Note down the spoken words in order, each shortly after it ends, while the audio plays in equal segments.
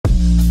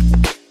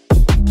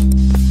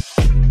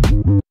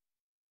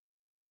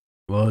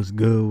What's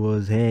good?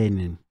 What's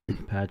happening?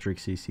 Patrick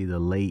CC, the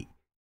late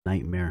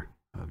nightmare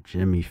of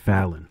Jimmy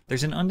Fallon.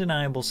 There's an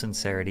undeniable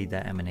sincerity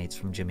that emanates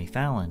from Jimmy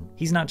Fallon.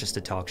 He's not just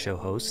a talk show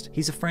host,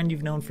 he's a friend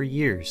you've known for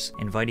years,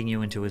 inviting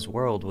you into his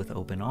world with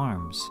open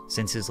arms.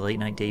 Since his late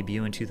night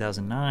debut in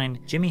 2009,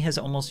 Jimmy has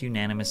almost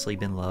unanimously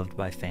been loved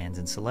by fans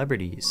and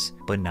celebrities,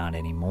 but not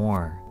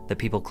anymore. The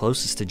people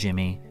closest to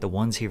Jimmy, the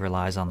ones he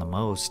relies on the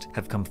most,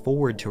 have come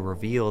forward to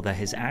reveal that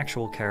his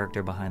actual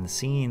character behind the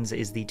scenes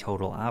is the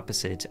total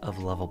opposite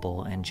of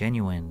lovable and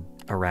genuine.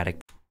 Erratic.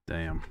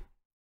 Damn.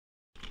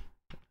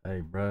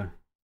 Hey, bruh.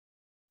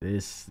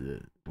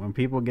 When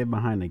people get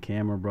behind the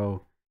camera,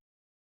 bro,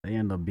 they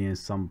end up being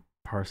some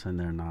person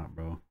they're not,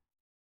 bro.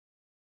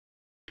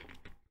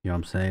 You know what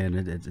I'm saying?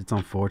 It's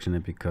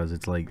unfortunate because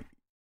it's like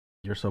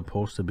you're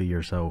supposed to be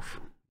yourself.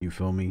 You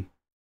feel me?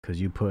 Because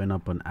you putting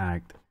up an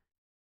act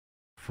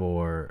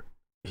for,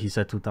 he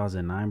said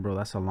 2009, bro.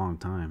 That's a long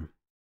time.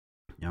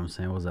 You know what I'm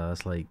saying?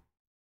 That's like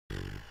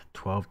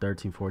 12,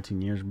 13,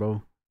 14 years,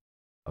 bro,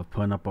 of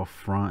putting up a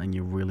front and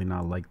you're really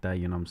not like that.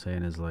 You know what I'm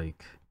saying? It's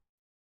like,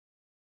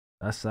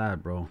 that's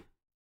sad, bro.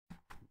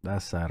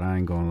 That's sad. I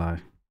ain't gonna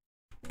lie.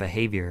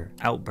 Behavior,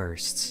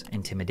 outbursts,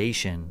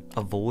 intimidation,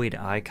 avoid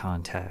eye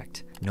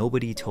contact.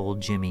 Nobody told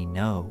Jimmy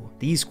no.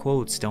 These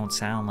quotes don't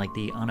sound like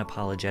the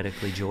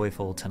unapologetically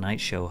joyful Tonight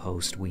Show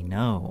host we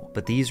know,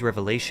 but these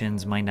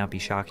revelations might not be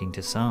shocking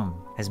to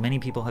some. As many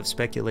people have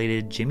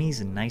speculated,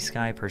 Jimmy's nice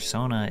guy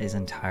persona is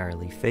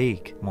entirely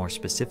fake. More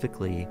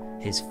specifically,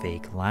 his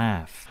fake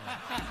laugh.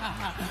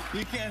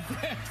 You can't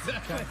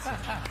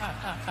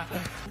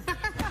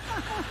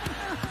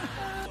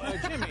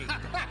Jimmy,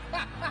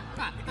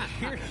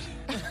 here's...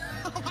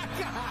 Oh my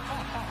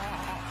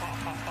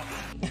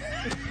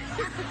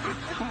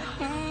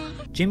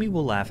God. Jimmy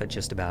will laugh at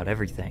just about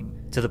everything,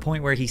 to the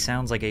point where he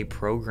sounds like a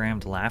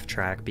programmed laugh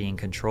track being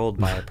controlled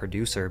by a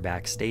producer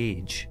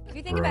backstage. If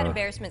you think about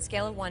embarrassment,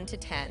 scale of 1 to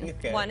 10,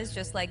 okay. 1 is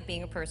just like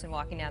being a person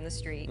walking down the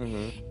street,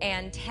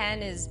 and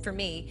 10 is, for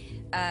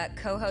me,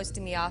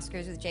 co-hosting the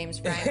Oscars with James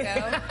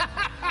Franco.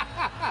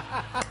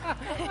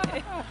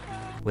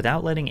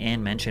 Without letting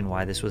Ann mention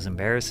why this was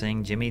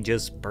embarrassing, Jimmy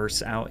just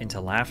bursts out into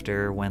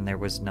laughter when there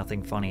was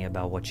nothing funny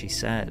about what she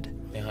said.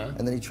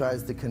 And then he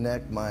tries to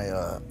connect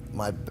my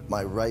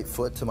my right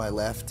foot to my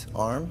left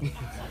arm,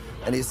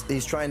 and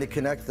he's trying to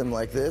connect them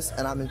like this,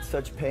 and I'm in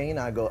such pain.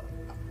 I go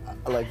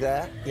like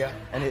that, yeah,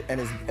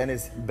 and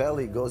his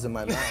belly goes in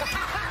my mouth.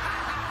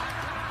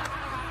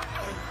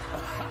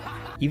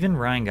 Even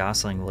Ryan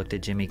Gosling looked at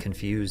Jimmy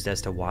confused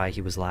as to why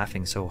he was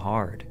laughing so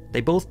hard.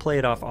 They both play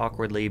it off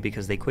awkwardly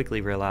because they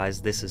quickly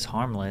realize this is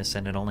harmless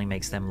and it only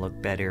makes them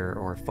look better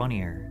or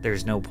funnier.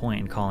 There's no point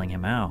in calling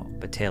him out,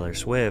 but Taylor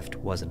Swift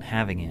wasn't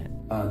having it.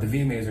 The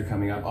VMAs are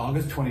coming up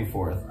August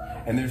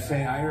 24th, and they're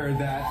saying, I heard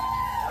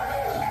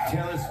that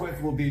Taylor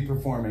Swift will be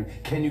performing.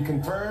 Can you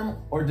confirm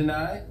or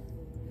deny?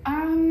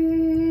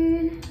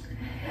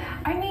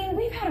 I mean,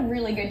 we've had a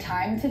really good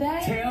time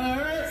today.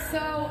 Taylor?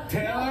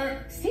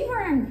 Taylor? See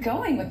where I'm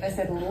going with this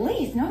at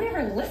least. Nobody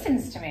ever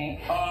listens to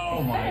me.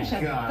 Oh my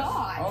God.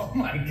 Thought. Oh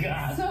my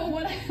God. So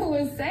what I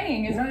was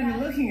saying is You're not even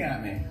looking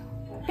at me.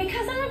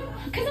 Because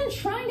I'm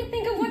trying to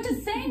think of what to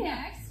say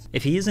next.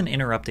 If he isn't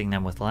interrupting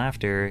them with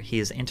laughter, he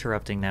is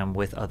interrupting them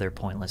with other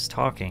pointless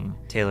talking.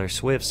 Taylor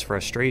Swift's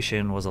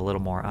frustration was a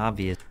little more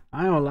obvious.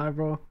 I ain't gonna lie,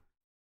 bro.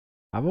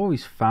 I've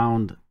always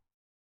found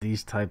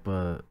these type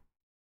of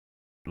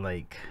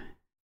like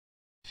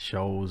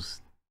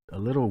shows a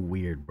little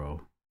weird,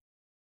 bro.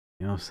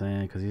 You know what I'm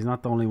saying? Because he's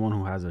not the only one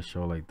who has a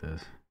show like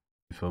this.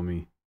 You feel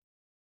me?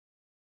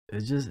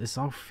 It's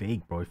all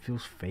fake, bro. It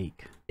feels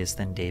fake.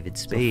 Than David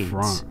Spade.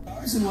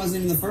 Carson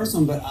wasn't even the first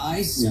one, but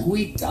I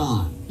squeaked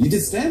on. You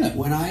did stand up.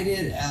 When I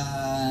did,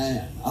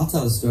 I'll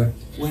tell the story.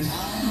 When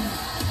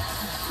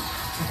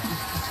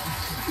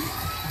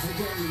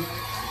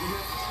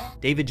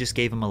David just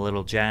gave him a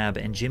little jab,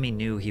 and Jimmy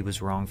knew he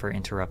was wrong for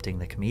interrupting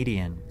the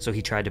comedian, so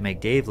he tried to make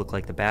Dave look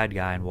like the bad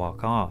guy and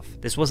walk off.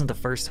 This wasn't the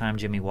first time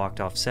Jimmy walked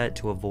off set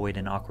to avoid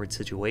an awkward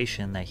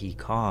situation that he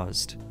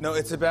caused. No,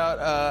 it's about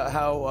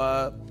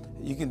how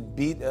you can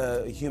beat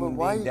a human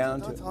being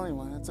down to... Don't tell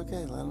anyone. It's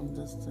okay. Let them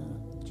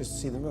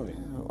just see the movie.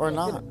 Or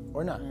not.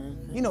 Or not.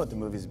 You know what the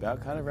movie's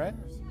about, kind of, right?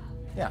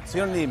 Yeah, so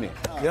you don't need me.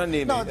 You don't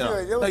need me. No, do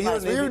it. You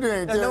don't need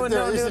me. No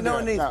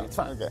one needs me. It's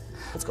fine. Okay.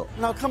 Let's go.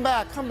 No, come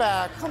back. Come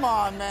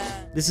on,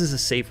 man. This is a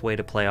safe way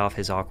to play off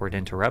his awkward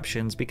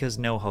interruptions because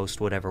no host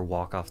would ever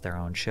walk off their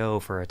own show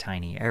for a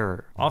tiny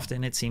error.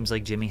 Often it seems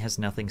like Jimmy has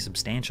nothing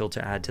substantial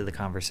to add to the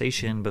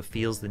conversation but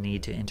feels the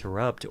need to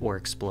interrupt or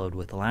explode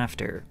with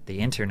laughter. The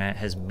internet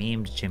has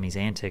memed Jimmy's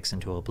antics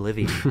into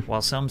oblivion.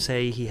 While some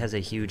say he has a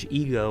huge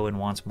ego and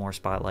wants more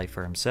spotlight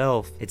for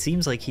himself, it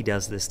seems like he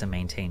does this to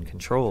maintain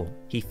control.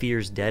 He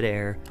fears dead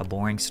air, a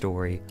boring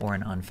story, or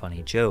an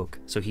unfunny joke,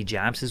 so he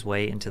jabs his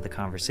way into the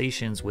conversation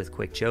situations with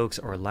quick jokes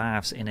or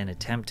laughs in an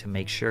attempt to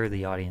make sure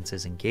the audience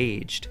is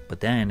engaged, but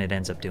then it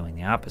ends up doing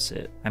the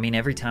opposite. I mean,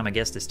 every time a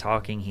guest is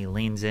talking, he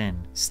leans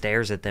in,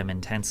 stares at them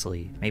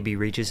intensely, maybe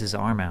reaches his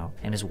arm out,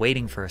 and is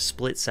waiting for a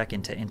split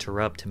second to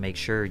interrupt to make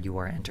sure you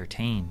are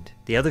entertained.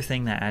 The other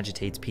thing that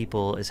agitates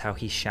people is how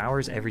he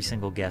showers every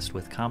single guest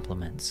with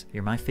compliments.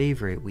 "You're my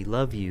favorite, we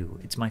love you,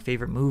 it's my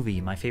favorite movie,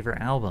 my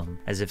favorite album,"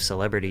 as if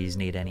celebrities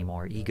need any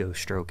more ego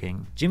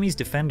stroking. Jimmy's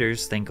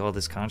defenders think all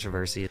this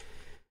controversy.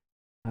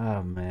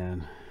 Oh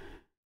man,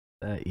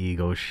 that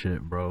ego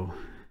shit, bro.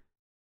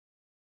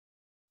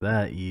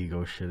 That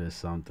ego shit is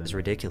something. Is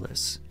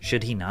ridiculous.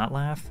 Should he not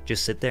laugh?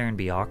 Just sit there and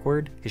be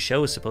awkward? His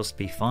show is supposed to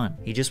be fun.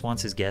 He just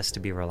wants his guests to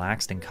be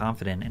relaxed and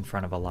confident in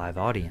front of a live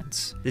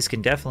audience. This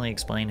can definitely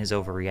explain his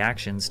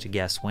overreactions to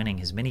guests winning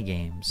his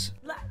minigames.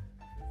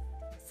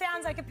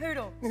 Sounds like a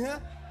poodle. Yeah.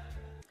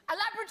 A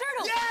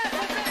labradoodle.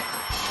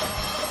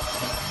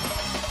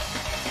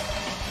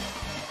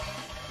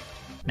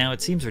 Now,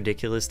 it seems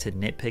ridiculous to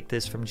nitpick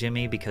this from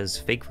Jimmy because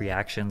fake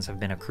reactions have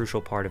been a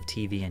crucial part of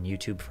TV and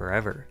YouTube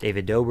forever.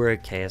 David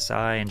Dobrik,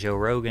 KSI, and Joe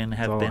Rogan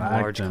have been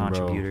large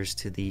contributors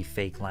to the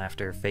fake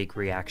laughter, fake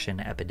reaction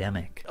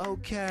epidemic.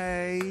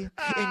 Okay, and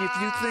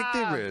if you think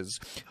there is,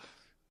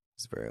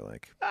 it's very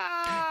like,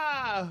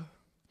 I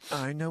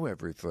know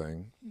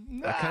everything.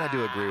 I kind of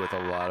do agree with a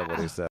lot of what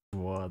he said.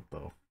 What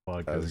the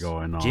fuck is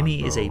going on?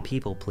 Jimmy is a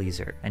people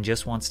pleaser and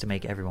just wants to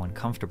make everyone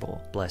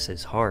comfortable, bless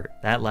his heart.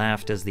 That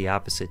laugh does the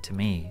opposite to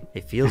me.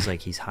 It feels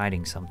like he's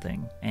hiding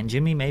something. And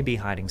Jimmy may be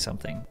hiding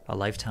something, a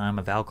lifetime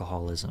of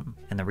alcoholism.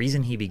 And the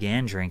reason he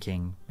began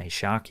drinking may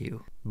shock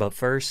you. But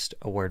first,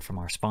 a word from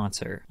our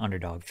sponsor,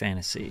 Underdog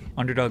Fantasy.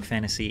 Underdog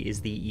Fantasy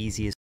is the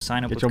easiest.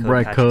 Sign up with code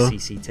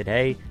PatrickCC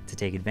today to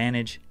take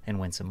advantage and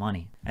win some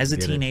money. As a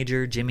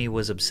teenager, Jimmy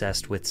was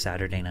obsessed with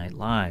Saturday Night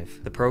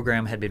Live. The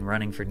program had been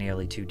running for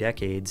nearly 2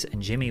 decades,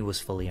 and Jimmy was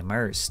fully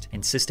immersed,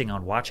 insisting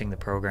on watching the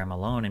program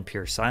alone in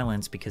pure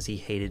silence because he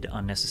hated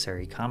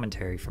unnecessary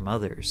commentary from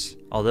others.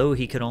 Although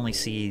he could only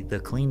see the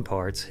clean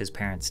parts his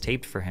parents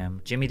taped for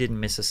him, Jimmy didn't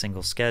miss a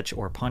single sketch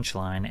or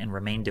punchline and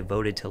remained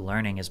devoted to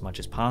learning as much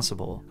as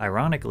possible.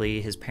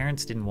 Ironically, his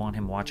parents didn't want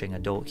him watching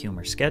adult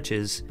humor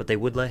sketches, but they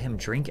would let him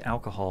drink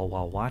alcohol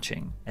while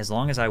watching. As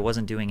long as I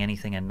wasn't doing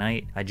anything at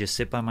night, I'd just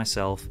sit by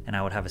myself and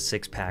I would have a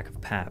 6-pack of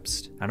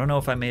Pabst. I don't know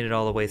if I made it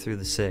all the way through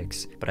the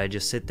 6, but I'd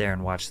just sit there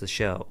and watch the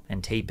show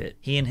and tape it.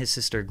 He and his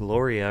sister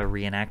Gloria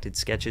reenacted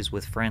sketches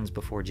with friends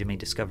before Jimmy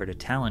discovered a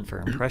talent for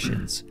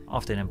impressions,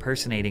 often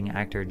impersonating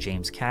actor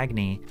James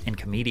Cagney and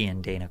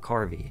comedian Dana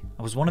Carvey.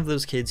 I was one of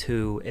those kids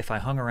who, if I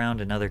hung around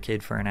another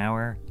kid for an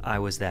hour, I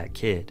was that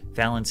kid.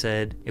 Fallon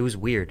said, "It was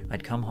weird.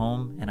 I'd come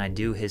home and I'd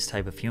do his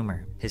type of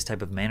humor, his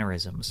type of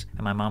mannerisms,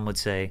 and my mom would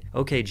say,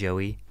 'Okay,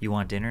 Joey, you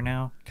want dinner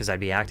now?' Because I'd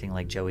be acting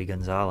like Joey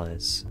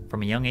Gonzalez."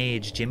 From a young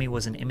age, Jimmy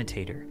was an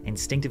imitator,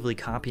 instinctively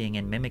copying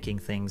and mimicking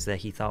things that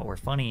he thought were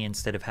funny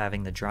instead of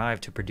having the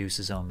drive to produce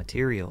his own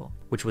material,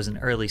 which was an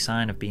early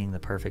sign of being the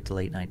perfect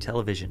late-night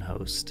television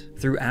host.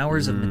 Through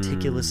hours of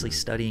meticulously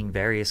studying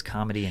various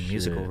comedy and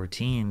musical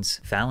routines,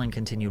 Fallon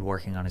continued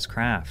working on his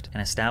craft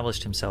and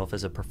established himself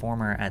as a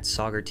performer at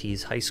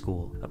Saugerties High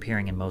School,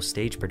 appearing in most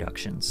stage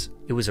productions.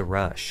 It was a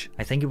rush.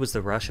 I think it was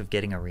the rush of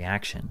getting a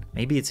reaction.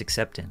 Maybe it's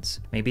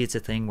acceptance. Maybe it's a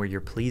thing where you're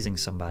pleasing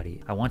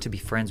somebody. I want to be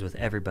friends with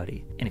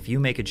everybody. And if you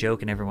make a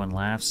joke and everyone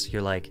laughs,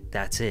 you're like,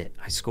 that's it,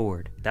 I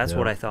scored. That's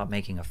what I thought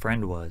making a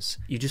friend was.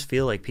 You just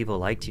feel like people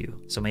liked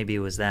you. So maybe it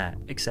was that.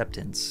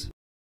 Acceptance.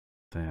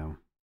 Damn.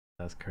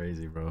 That's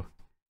crazy, bro.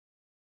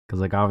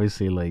 Because, like,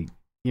 obviously, like,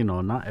 you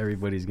know, not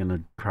everybody's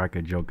gonna crack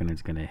a joke and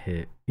it's gonna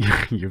hit.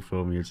 You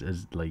feel me?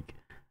 It's like,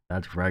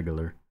 that's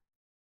regular.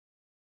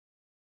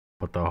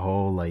 But the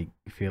whole, like,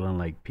 feeling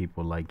like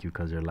people like you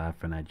because they're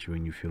laughing at you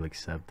and you feel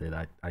accepted,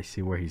 I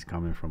see where he's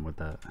coming from with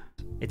that.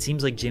 It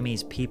seems like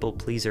Jimmy's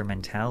people-pleaser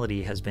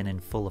mentality has been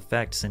in full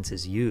effect since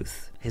his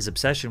youth. His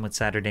obsession with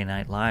Saturday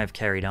Night Live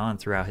carried on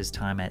throughout his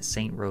time at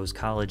St. Rose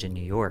College in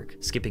New York,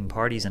 skipping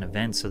parties and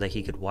events so that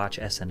he could watch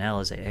SNL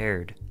as it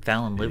aired.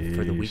 Fallon lived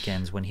for the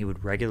weekends when he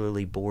would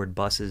regularly board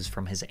buses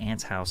from his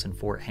aunt's house in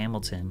Fort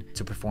Hamilton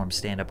to perform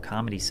stand-up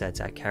comedy sets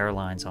at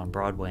Caroline's on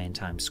Broadway and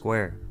Times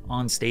Square.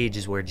 On stage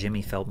is where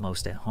Jimmy felt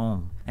most at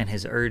home, and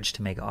his urge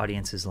to make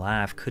audiences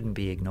laugh couldn't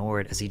be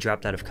ignored as he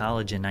dropped out of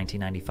college in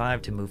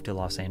 1995 to move to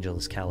Los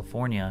Angeles,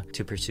 California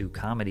to pursue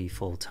comedy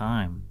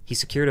full-time. He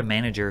secured a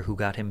manager who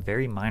got him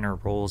very minor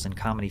roles in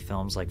comedy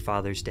films like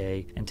Father's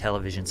Day and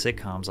television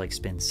sitcoms like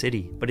Spin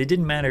City, but it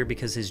didn't matter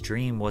because his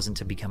dream wasn't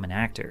to become an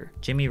actor.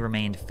 Jimmy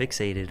remained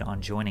fixated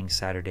on joining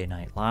Saturday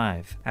Night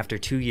Live. After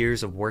 2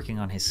 years of working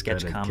on his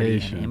sketch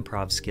comedy and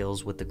improv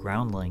skills with the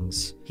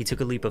Groundlings, he took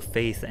a leap of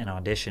faith and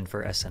auditioned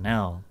for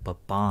SNL,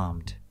 but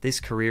bombed. This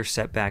career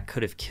setback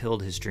could have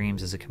killed his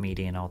dreams as a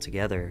comedian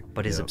altogether,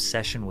 but his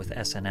obsession with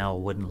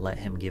SNL wouldn't let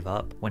him give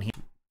up. When he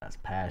That's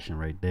passion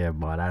right there,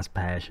 boy. That's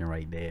passion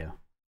right there.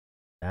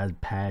 That's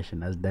passion.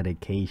 That's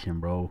dedication,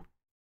 bro.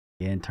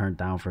 Getting turned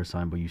down for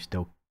something, but you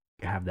still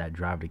have that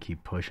drive to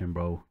keep pushing,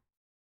 bro. You know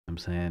what I'm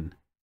saying?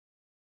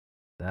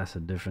 That's a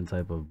different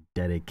type of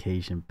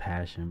dedication,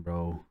 passion,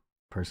 bro.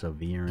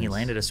 perseverance. He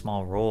landed a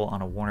small role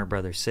on a Warner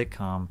Brothers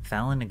sitcom.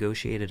 Fallon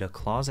negotiated a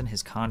clause in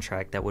his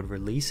contract that would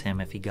release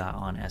him if he got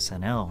on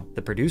SNL.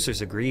 The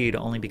producers agreed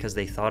only because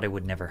they thought it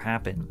would never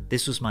happen.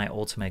 This was my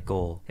ultimate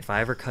goal. If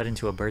I ever cut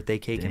into a birthday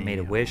cake and made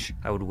a wish,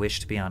 I would wish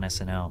to be on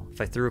SNL.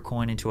 If I threw a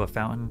coin into a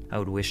fountain, I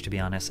would wish to be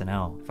on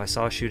SNL. If I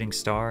saw a shooting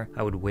star,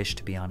 I would wish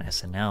to be on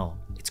SNL.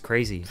 It's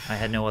crazy. I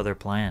had no other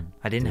plan.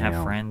 I didn't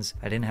have friends.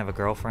 I didn't have a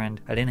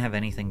girlfriend. I didn't have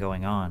anything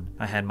going on.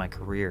 I had my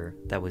career.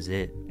 That was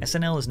it.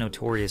 SNL is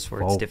notorious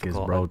for its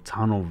difficult... bro.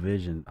 Tunnel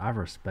vision. I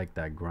respect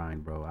that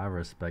grind, bro. I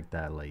respect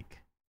that, like,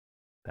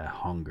 that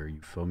hunger.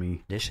 You feel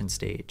me? Audition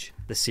stage.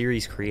 The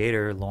series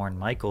creator, Lorne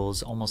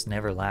Michaels, almost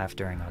never laughed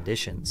during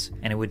auditions,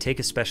 and it would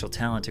take a special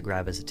talent to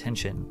grab his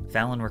attention.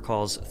 Fallon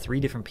recalls 3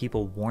 different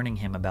people warning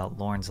him about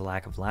Lorne's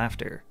lack of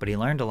laughter, but he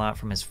learned a lot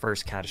from his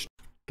first catastrophic...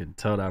 Can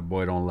tell that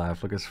boy don't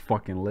laugh. Look at his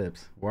fucking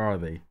lips. Where are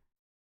they?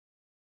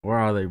 Where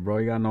are they, bro?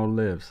 You got no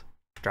lips.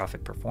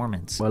 Catastrophic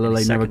performance. Well,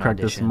 they never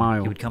cracked a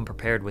smile. He would come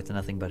prepared with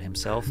nothing but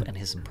himself and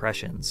his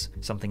impressions,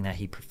 something that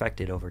he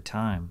perfected over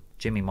time.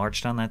 Jimmy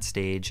marched on that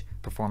stage,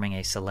 performing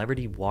a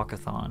celebrity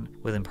walkathon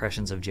with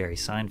impressions of Jerry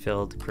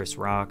Seinfeld, Chris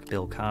Rock,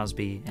 Bill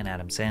Cosby, and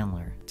Adam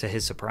Sandler. To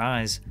his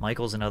surprise,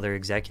 Michaels and other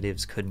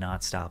executives could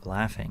not stop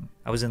laughing.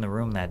 I was in the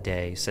room that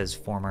day, says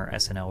former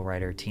SNL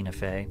writer Tina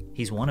Fey.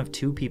 He's one of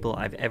 2 people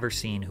I've ever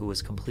seen who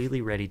was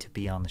completely ready to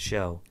be on the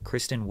show.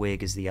 Kristen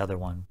Wiig is the other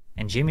one.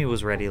 And Jimmy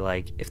was ready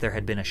like if there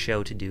had been a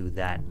show to do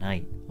that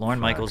night. Lorne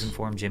Michaels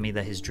informed Jimmy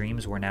that his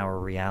dreams were now a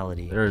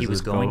reality. He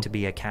was going to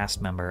be a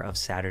cast member of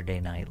Saturday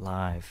Night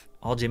Live.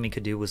 All Jimmy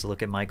could do was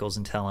look at Michaels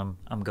and tell him,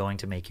 "I'm going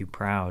to make you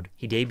proud."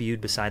 He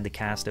debuted beside the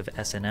cast of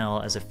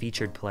SNL as a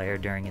featured player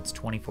during its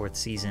 24th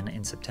season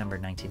in September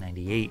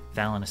 1998.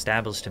 Fallon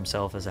established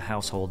himself as a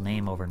household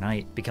name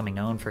overnight, becoming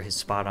known for his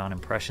spot-on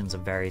impressions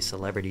of various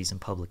celebrities and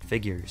public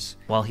figures.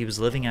 While he was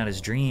living out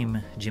his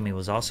dream, Jimmy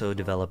was also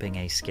developing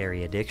a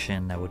scary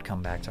addiction that would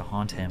come back to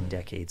haunt him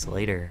decades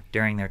later.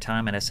 During their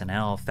time at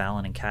SNL,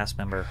 Fallon and cast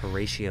member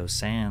Horatio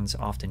Sanz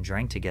often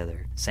drank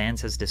together.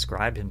 Sanz has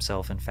described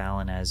himself and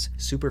Fallon as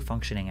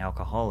super-functioning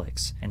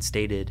alcoholics, and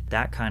stated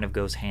that kind of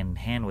goes hand in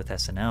hand with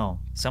SNL.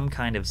 Some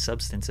kind of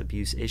substance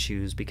abuse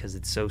issues because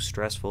it's so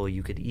stressful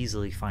you could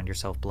easily find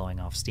yourself blowing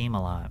off steam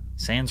a lot.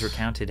 Sanz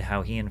recounted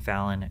how he and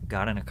Fallon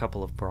got in a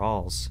couple of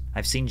brawls.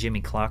 "I've seen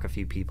Jimmy clock a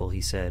few people,"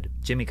 he said.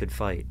 "Jimmy could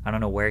fight. I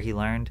don't know where he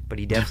learned, but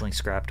he definitely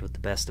scrapped with the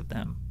best of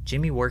them."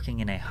 Jimmy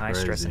working in a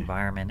high-stress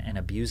environment and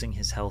abusing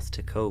his health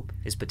to cope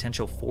is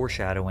potential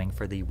foreshadowing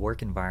for the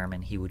work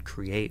environment he would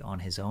create on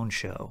his own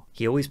show.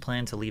 He always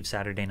planned to leave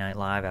Saturday Night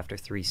Live after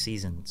 3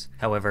 seasons.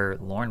 However,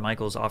 Lorne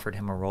Michaels offered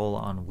him a role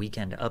on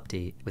Weekend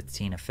Update with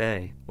Tina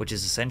Fey, which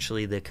is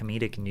essentially the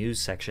comedic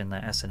news section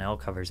that SNL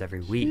covers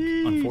every week.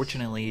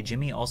 Unfortunately,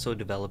 Jimmy also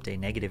developed a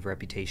negative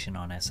reputation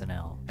on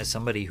SNL as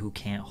somebody who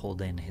can't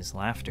hold in his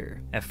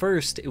laughter. At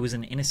first, it was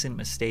an innocent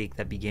mistake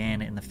that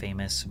began in the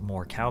famous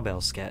More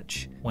Cowbell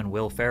sketch, when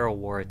Will Ferrell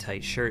wore a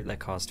tight shirt that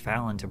caused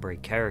Fallon to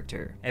break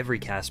character. Every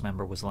cast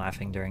member was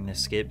laughing during this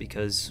skit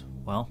because,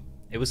 well,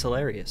 it was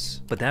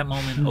hilarious. But that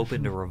moment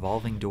opened a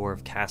revolving door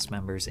of cast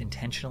members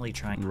intentionally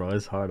trying... Bro,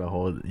 it's hard to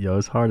hold... Yo,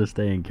 it's hard to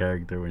stay in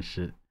character when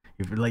shit...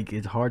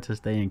 It's hard to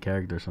stay in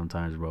character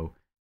sometimes, bro. You know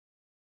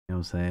what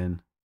I'm saying?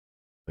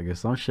 Like, if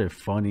some shit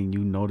funny and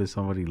you notice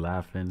somebody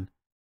laughing,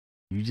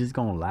 you just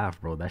gonna laugh,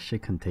 bro. That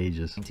shit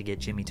contagious. To get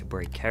Jimmy to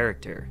break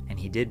character, and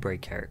he did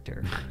break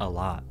character a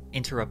lot,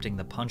 interrupting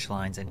the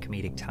punchlines and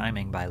comedic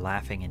timing by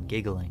laughing and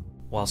giggling.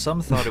 While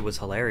some thought it was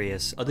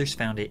hilarious, others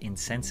found it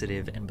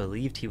insensitive and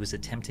believed he was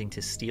attempting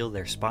to steal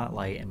their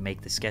spotlight and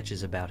make the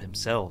sketches about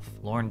himself.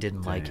 Lorne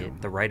didn't like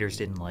it. The writers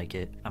didn't like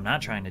it. I'm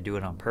not trying to do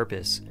it on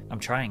purpose. I'm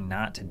trying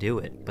not to do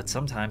it. But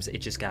sometimes it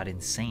just got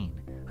insane.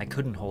 I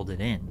couldn't hold it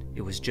in.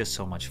 It was just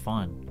so much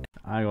fun.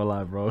 I ain't gonna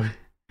lie, bro.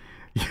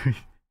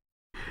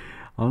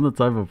 I'm the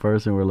type of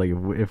person where, like,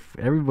 if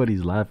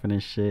everybody's laughing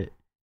and shit,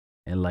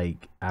 and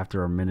like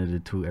after a minute or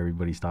two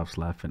everybody stops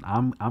laughing,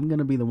 I'm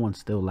gonna be the one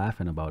still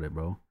laughing about it,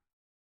 bro.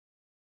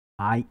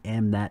 I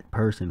am that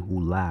person who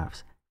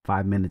laughs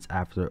 5 minutes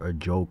after a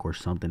joke or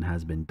something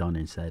has been done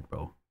and said,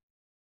 bro.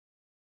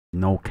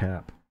 No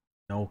cap.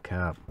 No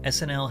cap.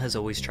 SNL has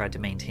always tried to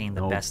maintain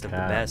the best of the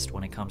best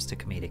when it comes to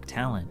comedic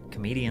talent.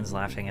 Comedians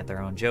laughing at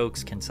their own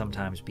jokes can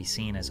sometimes be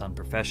seen as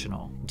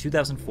unprofessional. In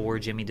 2004,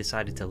 Jimmy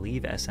decided to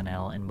leave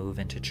SNL and move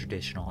into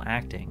traditional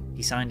acting.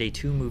 He signed a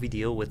 2-movie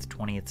deal with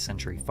 20th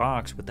Century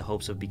Fox with the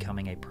hopes of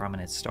becoming a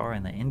prominent star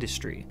in the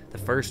industry. The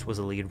first was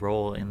a lead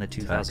role in the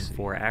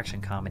 2004 action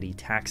comedy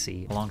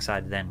Taxi,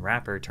 alongside then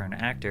rapper turned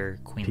actor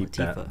Queen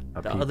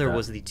Latifah. The other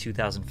was the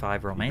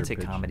 2005 romantic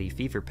comedy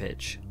Fever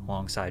Pitch,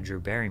 alongside Drew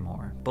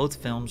Barrymore. Both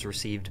films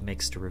received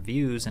mixed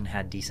reviews and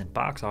had decent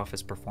box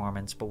office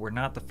performance, but were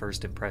not the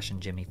first impression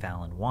Jimmy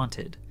Fallon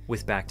wanted.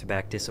 With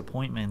back-to-back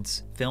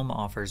disappointments, film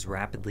offers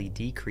rapidly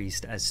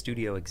decreased as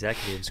studio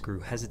executives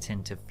grew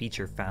hesitant to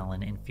feature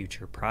Fallon in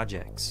future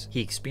projects. He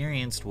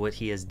experienced what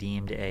he has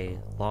deemed a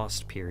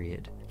lost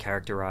period,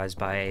 characterized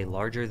by a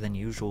larger than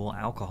usual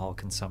alcohol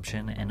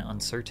consumption and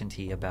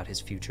uncertainty about his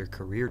future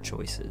career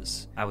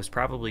choices. "I was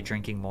probably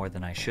drinking more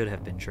than I should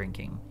have been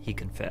drinking," he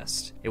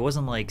confessed. "It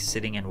wasn't like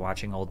sitting and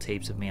watching old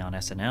tapes of me on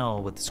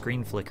SNL with the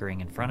screen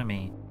flickering in front of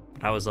me.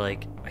 I was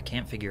like, I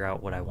can't figure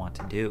out what I want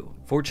to do."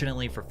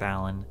 Fortunately for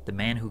Fallon, the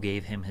man who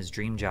gave him his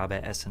dream job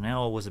at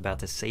SNL was about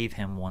to save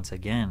him once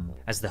again,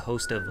 as the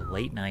host of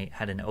Late Night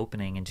had an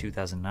opening in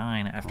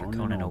 2009 after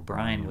Conan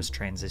O'Brien was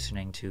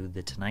transitioning to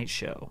The Tonight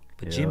Show.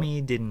 But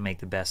Jimmy didn't make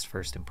the best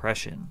first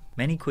impression.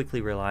 Many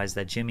quickly realized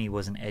that Jimmy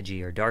wasn't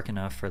edgy or dark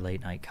enough for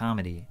late night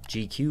comedy.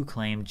 GQ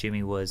claimed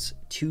Jimmy was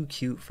too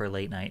cute for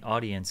late night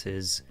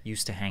audiences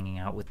used to hanging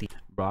out with the—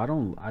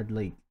 Bro, I'd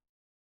like,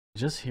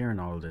 just hearing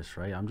all this,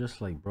 right? I'm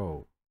just like,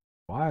 bro,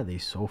 why are they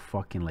so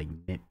fucking like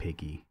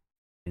nitpicky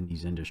in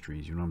these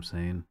industries? You know what I'm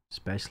saying?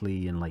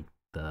 Especially in like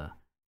the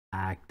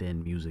act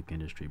and music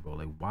industry, bro.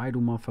 Like, why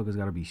do motherfuckers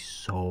gotta be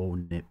so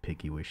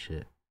nitpicky with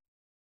shit?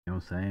 You know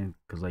what I'm saying?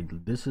 Because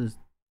like this is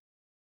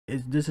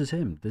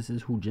him. This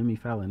is who Jimmy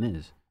Fallon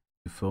is.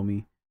 You feel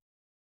me?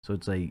 So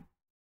it's like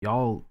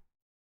y'all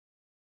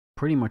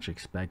pretty much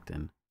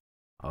expecting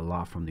a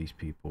lot from these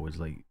people. It's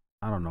like,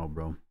 I don't know,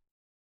 bro.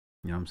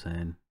 You know what I'm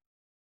saying?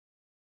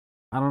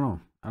 I don't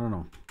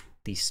know.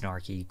 The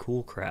snarky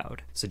cool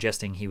crowd,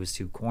 suggesting he was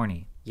too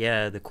corny.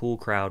 "Yeah, the cool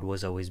crowd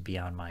was always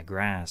beyond my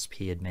grasp,"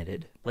 he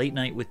admitted. Late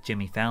Night with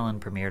Jimmy Fallon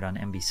premiered on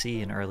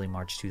NBC in early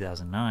March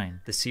 2009.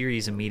 The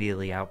series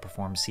immediately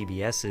outperformed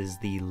CBS's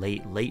The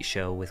Late Late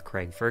Show with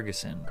Craig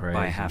Ferguson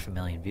by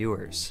 500,000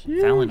 viewers.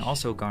 Sheesh. Fallon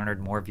also garnered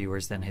more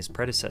viewers than his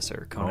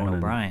predecessor, Conan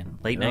O'Brien.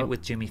 Late Night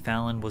with Jimmy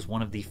Fallon was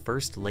one of the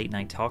first late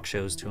night talk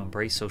shows to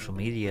embrace social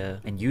media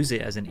and use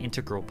it as an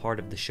integral part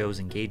of the show's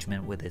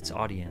engagement with its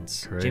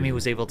audience. Jimmy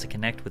was able to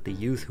connect with the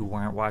youth who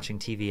weren't watching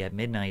TV at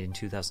midnight in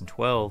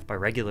 2012 by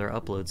regular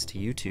uploads to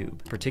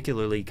YouTube,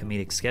 particularly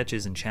comedic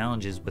sketches and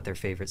challenges with their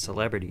favorite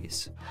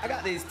celebrities. "I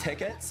got these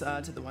tickets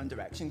to the One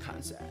Direction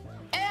concert."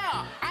 Ew,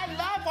 I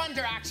love One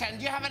Direction.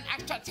 Do you have an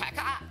extra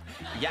ticket?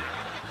 Yeah.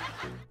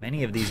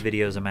 Many of these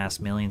videos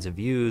amassed millions of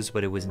views,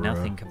 but it was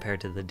nothing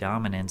compared to the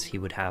dominance he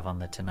would have on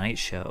The Tonight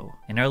Show.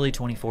 In early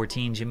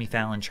 2014, Jimmy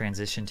Fallon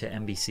transitioned to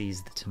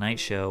NBC's The Tonight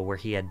Show, where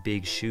he had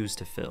big shoes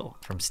to fill.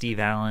 From Steve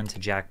Allen to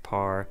Jack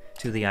Parr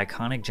to the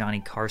iconic Johnny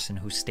Carson,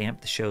 who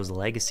stamped the show's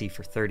legacy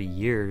for 30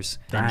 years,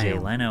 then Jay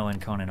Leno and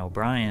Conan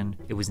O'Brien,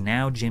 it was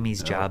now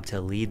Jimmy's job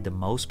to lead the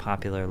most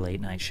popular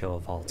late night show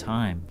of all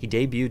time. He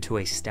debuted to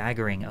a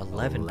staggering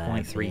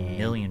 11.3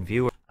 million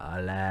viewers.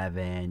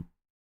 11.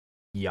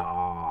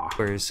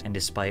 And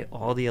despite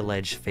all the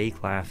alleged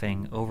fake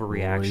laughing,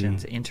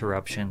 overreactions,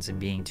 interruptions, and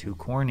being too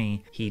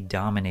corny, he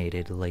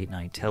dominated late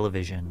night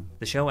television.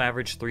 The show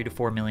averaged 3 to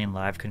 4 million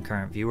live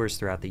concurrent viewers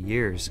throughout the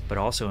years, but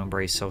also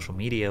embraced social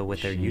media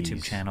with their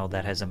YouTube channel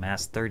that has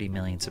amassed 30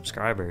 million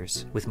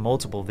subscribers. With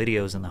multiple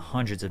videos and the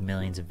hundreds of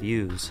millions of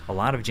views, a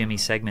lot of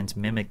Jimmy's segments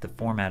mimic the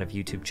format of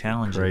YouTube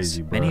challenges.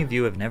 Many of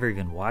you have never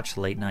even watched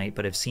Late Night,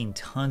 but have seen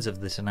tons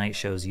of The Tonight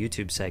Show's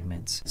YouTube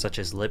segments, such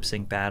as Lip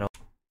Sync Battle.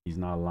 He's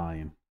not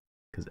lying,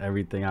 because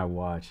everything I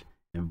watch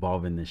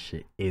involving this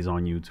shit is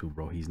on YouTube,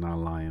 bro. He's not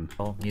lying.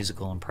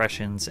 Musical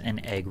impressions,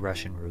 and Egg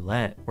Russian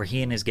Roulette, where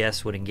he and his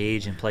guests would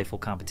engage in playful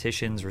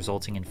competitions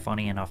resulting in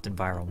funny and often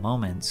viral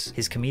moments.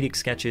 His comedic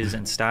sketches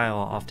and style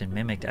often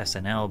mimicked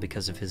SNL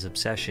because of his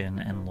obsession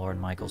and Lorne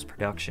Michaels'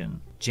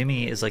 production.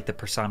 Jimmy is like the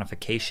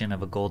personification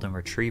of a golden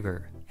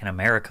retriever, and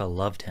America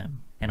loved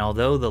him. And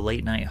although the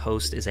late night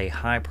host is a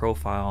high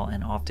profile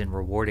and often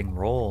rewarding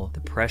role,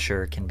 the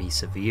pressure can be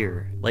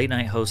severe. Late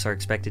night hosts are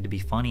expected to be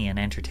funny and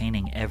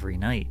entertaining every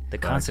night. The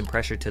constant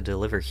pressure to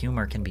deliver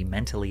humor can be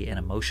mentally and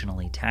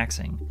emotionally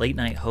taxing. Late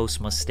night hosts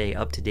must stay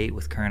up to date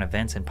with current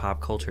events and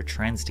pop culture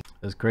trends.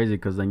 It's crazy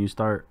because then you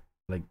start,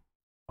 like,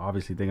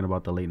 obviously thinking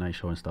about the late night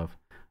show and stuff.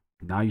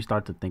 Now you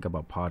start to think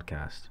about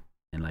podcasts.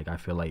 And like, I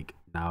feel like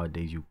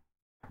nowadays you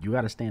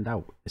got to stand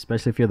out.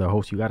 Especially if you're the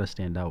host, you got to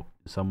stand out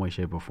in some way,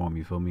 shape, or form.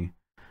 You feel me?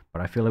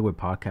 But I feel like with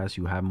podcasts,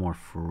 you have more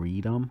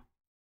freedom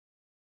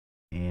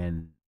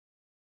and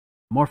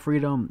more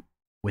freedom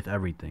with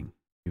everything.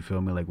 You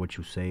feel me? Like what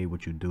you say,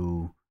 what you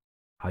do,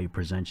 how you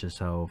present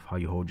yourself, how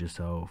you hold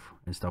yourself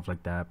and stuff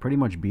like that. Pretty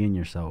much being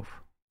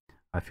yourself.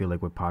 I feel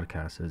like with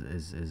podcasts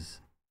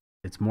is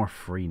it's more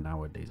free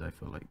nowadays, I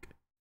feel like.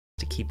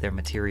 To keep their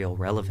material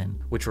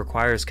relevant, which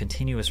requires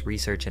continuous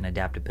research and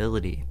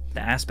adaptability. The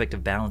aspect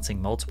of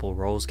balancing multiple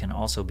roles can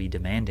also be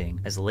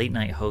demanding, as late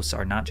night hosts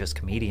are not just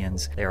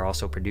comedians, they are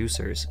also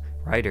producers,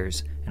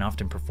 writers, and and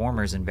often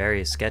performers in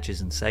various sketches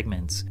and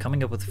segments.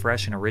 Coming up with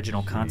fresh and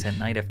original content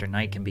night after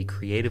night can be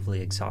creatively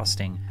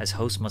exhausting, as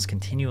hosts must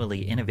continually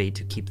innovate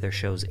to keep their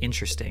shows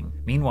interesting.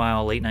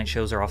 Meanwhile, late night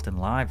shows are often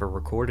live or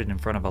recorded in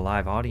front of a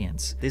live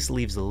audience. This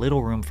leaves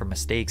little room for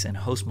mistakes, and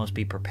hosts must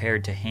be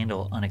prepared to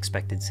handle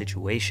unexpected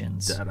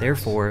situations.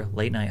 Therefore,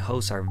 late night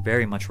hosts are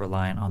very much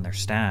reliant on their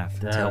staff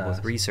to help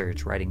with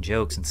research, writing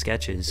jokes and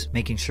sketches,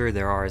 making sure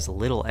there are as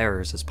little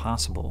errors as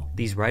possible.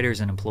 These writers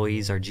and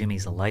employees are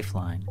Jimmy's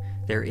lifeline.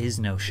 There is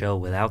no show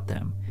without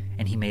them,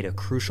 and he made a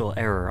crucial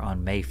error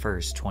on May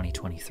 1st,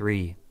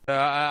 2023.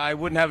 I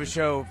wouldn't have a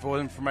show if it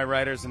wasn't for my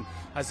writers, and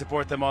I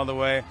support them all the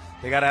way.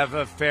 They got to have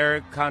a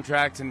fair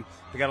contract, and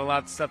they got a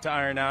lot of stuff to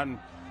iron out, and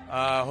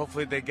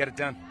hopefully they get it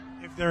done.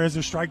 If there is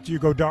a strike, do you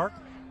go dark?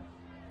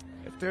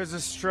 If there's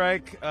a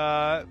strike,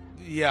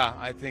 yeah,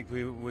 I think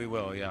we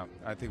will. Yeah,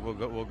 I think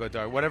we'll go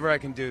dark. Whatever I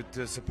can do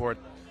to support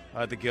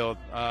the guild.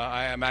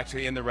 I am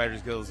actually in the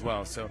Writers Guild as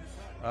well, so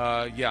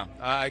yeah,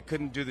 I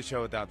couldn't do the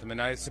show without them,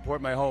 and I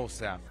support my whole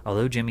staff.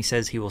 Although Jimmy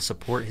says he will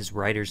support his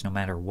writers no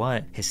matter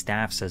what, his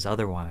staff says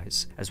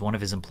otherwise. As one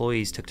of his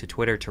employees took to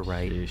Twitter to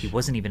write, he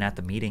wasn't even at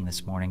the meeting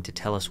this morning to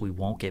tell us we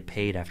won't get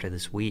paid after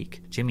this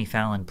week. Jimmy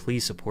Fallon,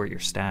 please support your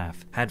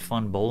staff. Had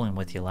fun bowling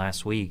with you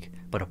last week,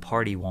 but a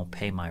party won't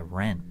pay my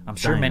rent. I'm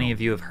sure many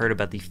of you have heard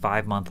about the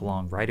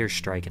 5-month-long writer's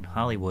strike in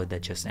Hollywood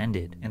that just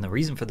ended, and the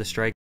reason for the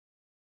strike—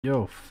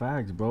 Yo,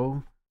 facts,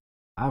 bro.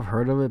 I've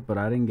heard of it, but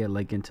I didn't get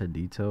like into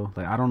detail.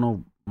 Like, I don't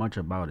know much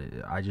about it.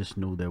 I just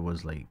knew there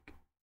was like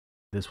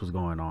this was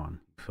going on.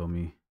 You feel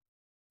me?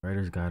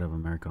 Writers Guild of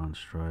America on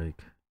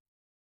strike.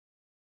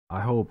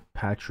 I hope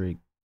Patrick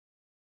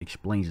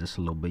explains this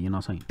a little bit, you know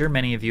what I'm saying? Sure,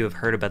 many of you have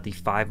heard about the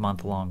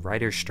 5-month-long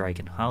writers' strike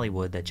in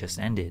Hollywood that just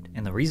ended,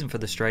 and the reason for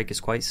the strike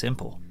is quite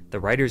simple. The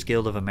Writers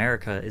Guild of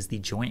America is the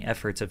joint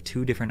efforts of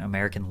 2 different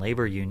American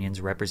labor unions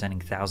representing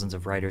thousands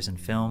of writers in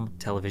film,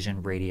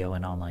 television, radio,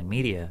 and online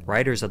media.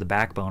 Writers are the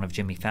backbone of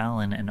Jimmy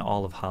Fallon and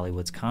all of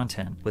Hollywood's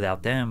content.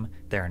 Without them,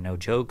 there are no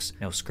jokes,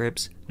 no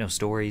scripts, no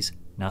stories,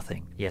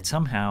 nothing. Yet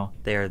somehow,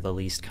 they are the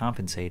least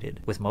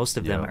compensated, with most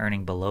of them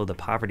earning below the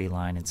poverty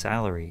line in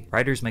salary.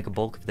 Writers make a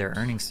bulk of their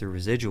earnings through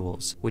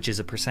residuals, which is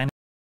a percentage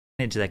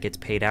that gets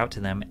paid out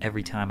to them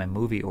every time a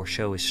movie or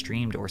show is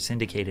streamed or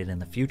syndicated in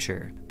the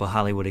future. But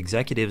Hollywood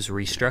executives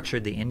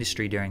restructured the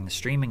industry during the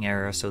streaming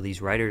era, so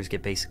these writers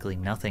get basically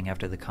nothing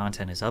after the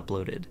content is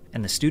uploaded.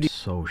 And the studio—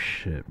 So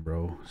shit,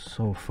 bro.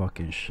 So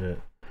fucking shit.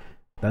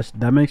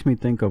 That makes me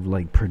think of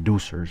like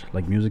producers,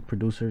 like music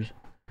producers.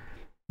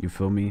 You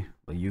feel me?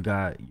 Like you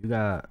got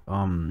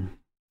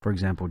for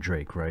example,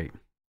 Drake, right?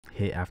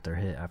 Hit after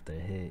hit after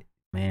hit.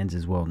 Man's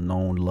is well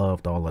known,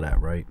 loved, all of that,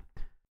 right?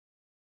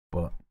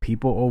 But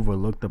people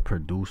overlook the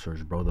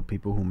producers, bro. The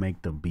people who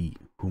make the beat,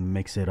 who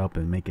mix it up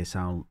and make it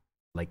sound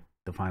like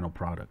the final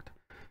product.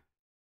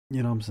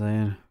 You know what I'm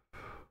saying?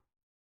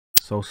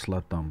 So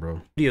slept on,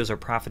 bro. Studios are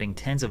profiting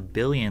tens of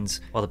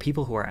billions, while the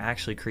people who are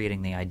actually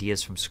creating the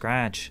ideas from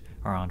scratch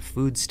are on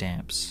food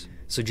stamps.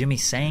 So Jimmy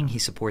saying he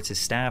supports his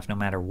staff no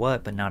matter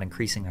what, but not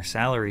increasing their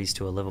salaries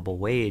to a livable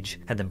wage,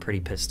 had them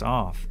pretty pissed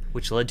off,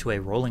 which led to a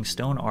Rolling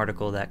Stone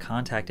article that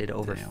contacted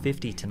over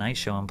 50 Tonight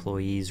Show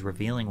employees,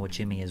 revealing what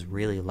Jimmy is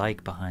really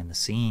like behind the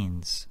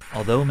scenes.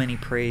 Although many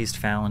praised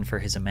Fallon for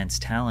his immense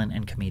talent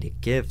and comedic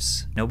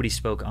gifts, nobody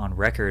spoke on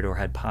record or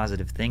had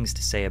positive things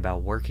to say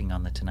about working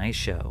on The Tonight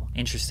Show.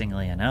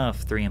 Interestingly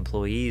enough, 3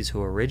 employees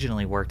who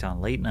originally worked on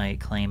late night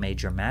claim a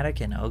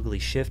dramatic and ugly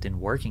shift in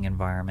working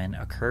environment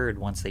occurred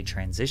once they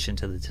transitioned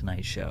to The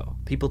Tonight Show.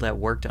 People that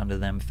worked under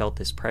them felt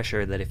this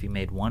pressure that if you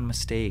made one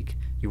mistake,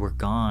 you were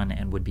gone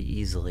and would be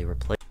easily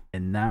replaced.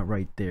 And that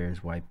right there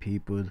is why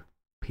people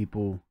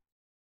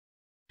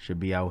should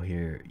be out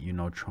here, you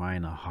know,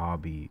 trying a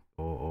hobby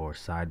or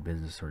side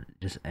business or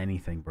just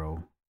anything,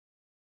 bro.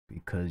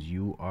 Because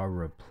you are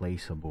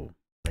replaceable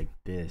like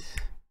this.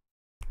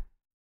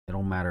 It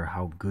don't matter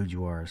how good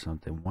you are or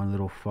something. One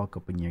little fuck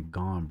up and you're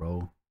gone,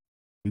 bro.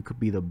 You could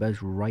be the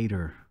best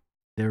writer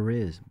there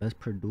is, best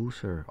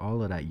producer,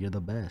 all of that. You're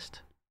the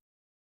best.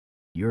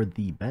 You're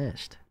the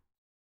best.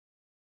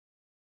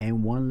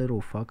 And one little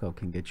fuck up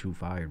can get you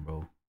fired,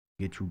 bro.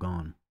 Get you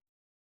gone.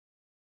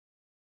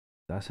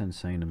 That's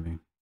insane to me.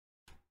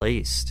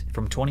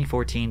 From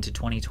 2014 to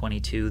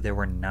 2022, there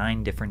were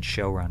 9 different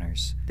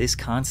showrunners. This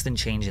constant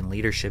change in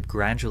leadership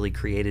gradually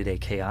created a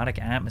chaotic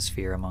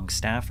atmosphere among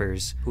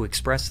staffers who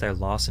expressed their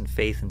loss in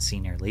faith in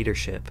senior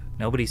leadership.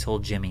 Nobody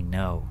told Jimmy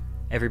no.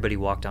 Everybody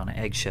walked on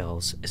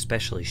eggshells,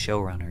 especially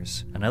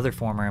showrunners. Another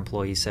former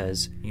employee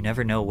says, "You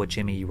never know what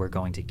Jimmy you were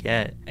going to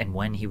get, and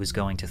when he was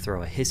going to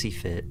throw a hissy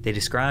fit." They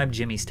described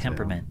Jimmy's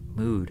temperament,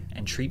 mood,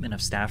 and treatment of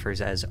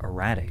staffers as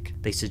erratic.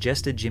 They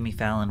suggested Jimmy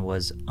Fallon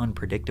was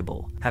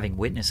unpredictable, having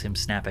witnessed him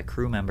snap at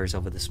crew members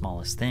over the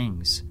smallest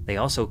things. They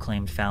also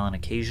claimed Fallon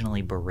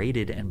occasionally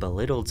berated and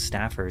belittled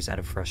staffers out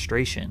of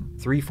frustration.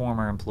 3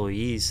 former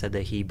employees said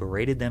that he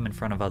berated them in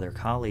front of other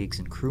colleagues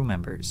and crew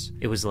members.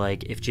 It was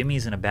like, if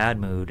Jimmy's in a bad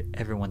mood,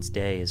 everyone's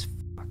day is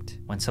fucked. adapt.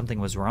 When something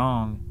was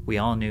wrong, we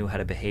all knew how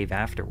to behave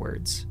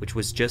afterwards, which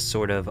was just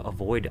sort of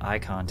avoid eye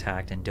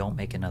contact and don't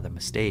make another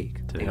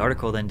mistake. The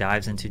article then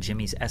dives into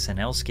Jimmy's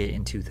SNL skit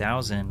in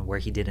 2000 where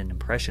he did an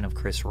impression of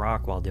Chris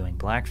Rock while doing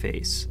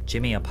blackface.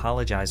 Jimmy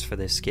apologized for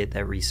this skit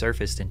that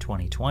resurfaced in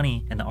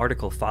 2020, and the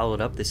article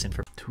followed up this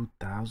information.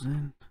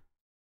 2000?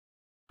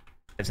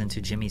 Dives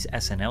into Jimmy's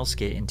SNL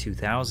skit in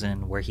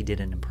 2000 where he did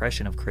an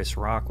impression of Chris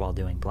Rock while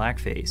doing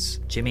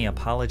blackface. Jimmy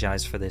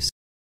apologized for this.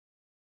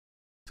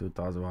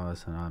 2000 while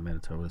I made a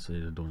terrible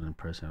decision to do an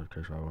impression of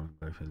Chris Rock.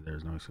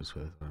 There's no excuse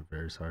for it. I'm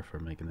very sorry for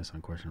making this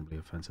unquestionably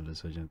offensive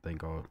decision.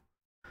 Thank all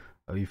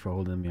of you for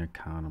holding me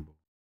accountable.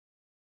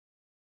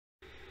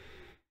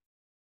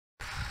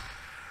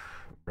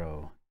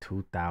 Bro,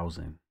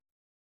 2000.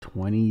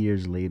 20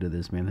 years later,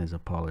 this man is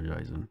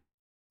apologizing.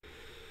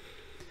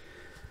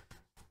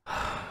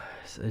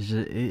 It's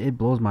just, it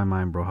blows my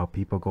mind, bro, how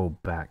people go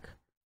back.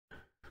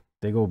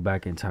 They go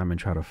back in time and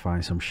try to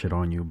find some shit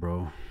on you,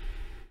 bro.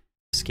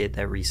 Skit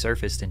that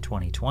resurfaced in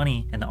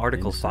 2020, and the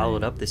article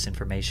followed up this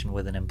information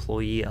with an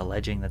employee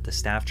alleging that the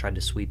staff tried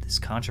to sweep this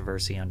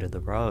controversy under the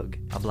rug.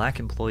 A black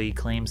employee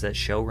claims that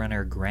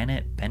showrunner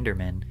Granite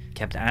Benderman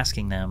kept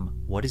asking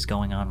them, "What is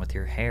going on with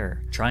your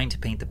hair?" trying to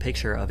paint the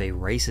picture of a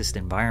racist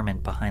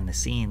environment behind the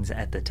scenes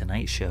at The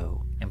Tonight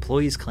Show.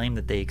 Employees claim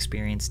that they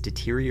experienced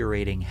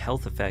deteriorating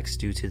health effects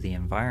due to the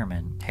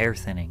environment, hair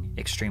thinning,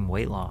 extreme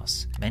weight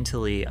loss.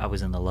 Mentally, I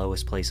was in the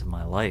lowest place of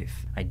my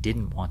life. I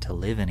didn't want to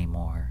live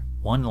anymore.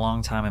 One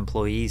longtime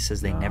employee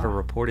says they never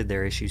reported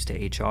their issues to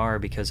HR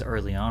because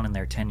early on in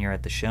their tenure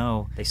at the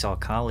show, they saw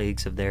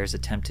colleagues of theirs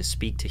attempt to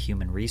speak to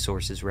human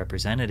resources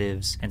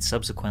representatives and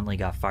subsequently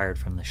got fired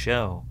from the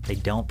show. They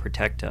don't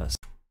protect us.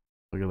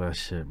 Look at that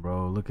shit,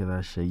 bro. Look at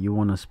that shit. You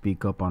want to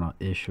speak up on an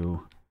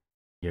issue,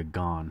 you're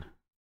gone.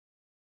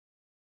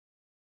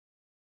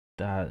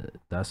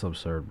 That's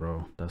absurd,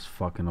 bro. That's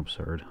fucking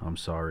absurd. I'm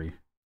sorry.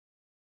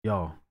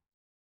 Yo,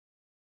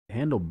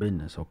 handle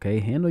business, okay?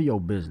 Handle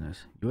your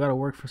business. You gotta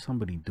work for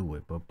somebody, do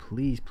it. But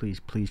please, please,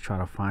 please try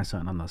to find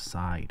something on the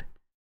side.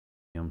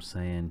 You know what I'm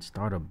saying?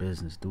 Start a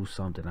business, do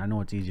something. I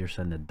know it's easier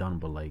said than done,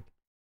 but like,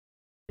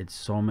 it's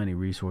so many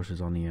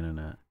resources on the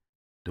internet.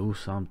 Do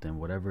something,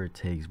 whatever it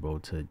takes, bro,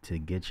 to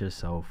get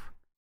yourself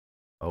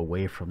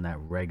away from that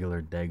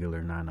regular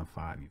 9 to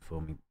 5. You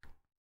feel me?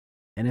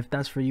 And if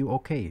that's for you,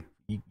 okay.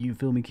 You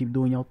feel me? Keep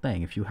doing your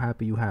thing. If you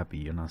happy, you happy.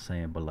 You're not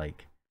saying, but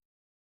like,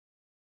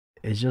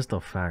 it's just a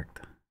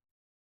fact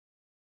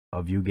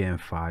of you getting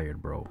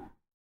fired, bro.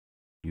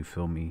 You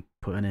feel me?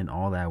 Putting in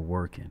all that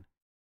work in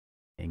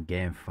and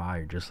getting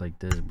fired just like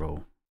this,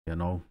 bro. You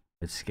know,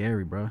 it's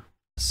scary, bro.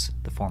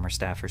 The former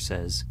staffer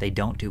says, they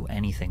don't do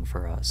anything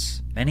for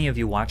us. Many of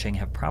you watching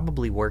have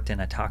probably worked in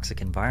a toxic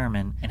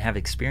environment and have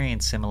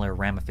experienced similar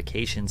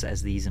ramifications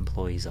as these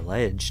employees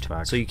alleged,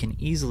 so you can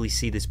easily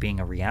see this being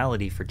a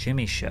reality for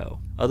Jimmy's show.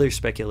 Others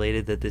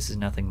speculated that this is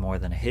nothing more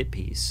than a hit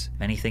piece.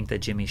 Many think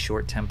that Jimmy's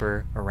short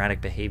temper,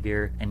 erratic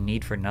behavior, and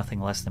need for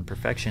nothing less than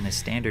perfection is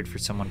standard for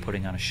someone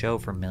putting on a show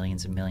for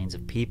millions and millions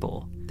of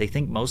people. They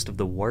think most of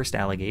the worst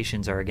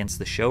allegations are against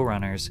the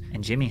showrunners,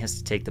 and Jimmy has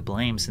to take the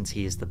blame since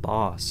he is the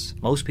boss.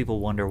 Most people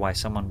wonder why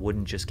someone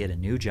wouldn't just get a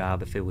new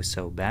job if it was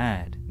so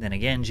bad. Then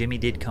again, Jimmy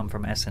did come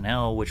from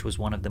SNL, which was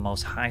one of the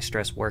most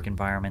high-stress work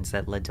environments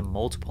that led to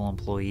multiple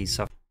employees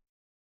suffering.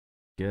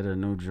 Get a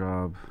new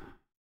job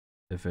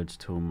if it's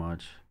too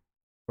much.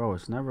 Bro,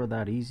 it's never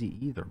that easy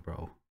either,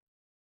 bro.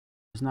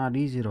 It's not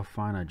easy to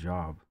find a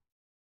job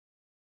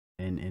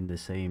in the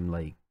same,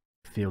 like,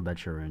 field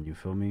that you're in, you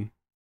feel me?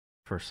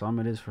 For some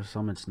it is, for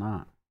some it's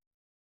not.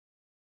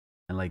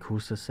 And like,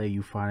 who's to say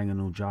you finding a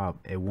new job,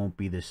 it won't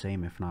be the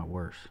same if not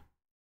worse?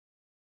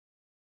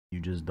 You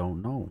just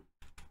don't know.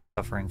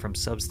 Suffering from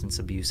substance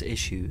abuse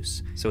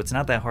issues. So it's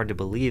not that hard to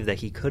believe that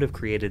he could have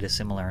created a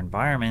similar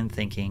environment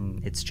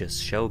thinking it's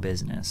just show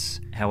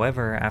business.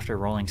 However, after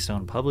Rolling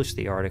Stone published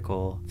the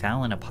article,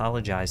 Fallon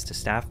apologized to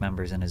staff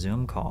members in a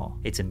Zoom call.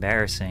 "It's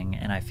embarrassing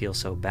and I feel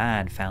so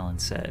bad," Fallon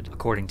said,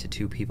 according to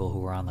 2 people who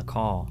were on the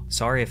call.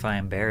 "Sorry if I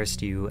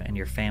embarrassed you and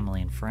your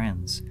family and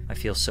friends. I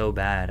feel so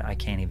bad I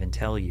can't even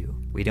tell you."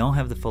 We don't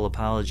have the full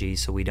apology,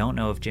 so we don't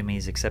know if Jimmy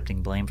is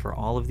accepting blame for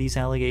all of these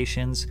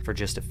allegations, for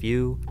just a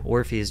few,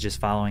 or if he is just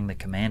following the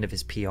command of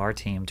his PR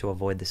team to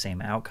avoid the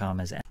same outcome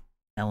as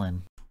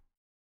Ellen.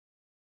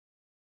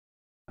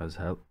 As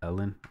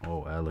Ellen?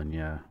 Oh, Ellen,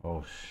 yeah.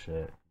 Oh,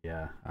 shit.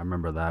 Yeah, I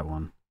remember that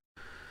one.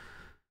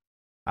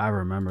 I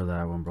remember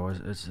that one, bro.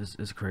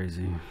 It's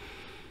crazy.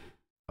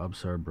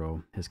 Absurd,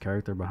 bro. His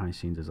character behind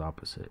scenes is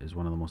opposite. Is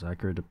one of the most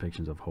accurate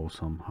depictions of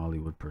wholesome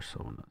Hollywood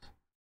personas.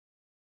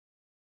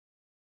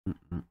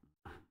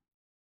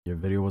 Your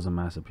video was a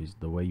masterpiece.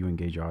 The way you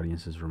engage your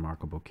audience is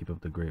remarkable. Keep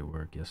up the great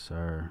work. Yes,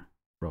 sir.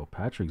 Bro,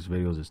 Patrick's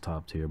videos is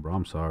top tier, bro.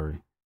 I'm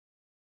sorry.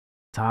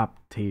 Top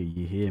tier,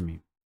 you hear me?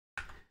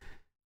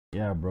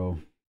 Yeah, bro.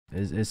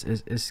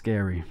 It's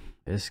scary.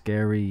 It's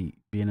scary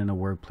being in a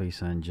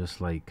workplace and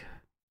just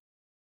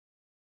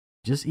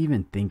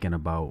even thinking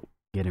about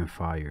getting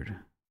fired.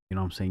 You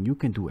know what I'm saying? You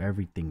can do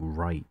everything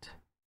right.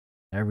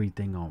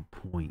 Everything on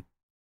point.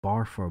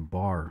 Bar for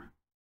bar.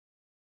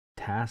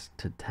 task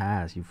to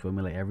task. You feel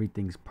me? Like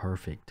everything's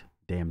perfect,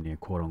 damn near,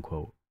 quote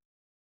unquote,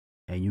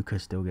 and you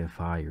could still get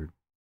fired.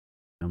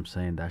 You know what I'm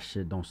saying? That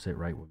shit don't sit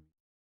right with me.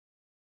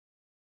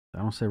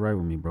 That don't sit right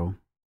with me, bro.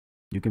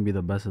 You can be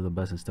the best of the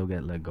best and still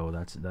get let go.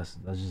 That's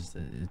just,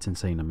 it's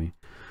insane to me.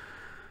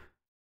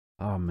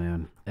 Oh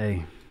man,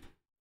 hey,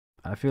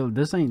 I feel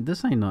this ain't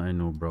nothing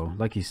new, bro.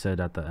 Like you said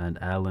at the end,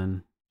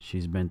 Alan,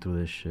 she's been through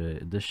this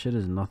shit. This shit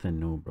is nothing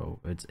new, bro.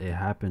 It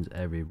happens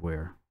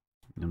everywhere.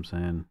 You know what I'm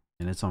saying?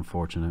 And it's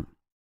unfortunate.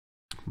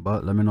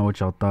 But let me know what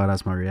y'all thought.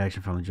 That's my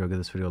reaction. If you enjoyed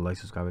this video, like,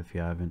 subscribe if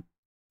you haven't.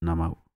 And I'm out.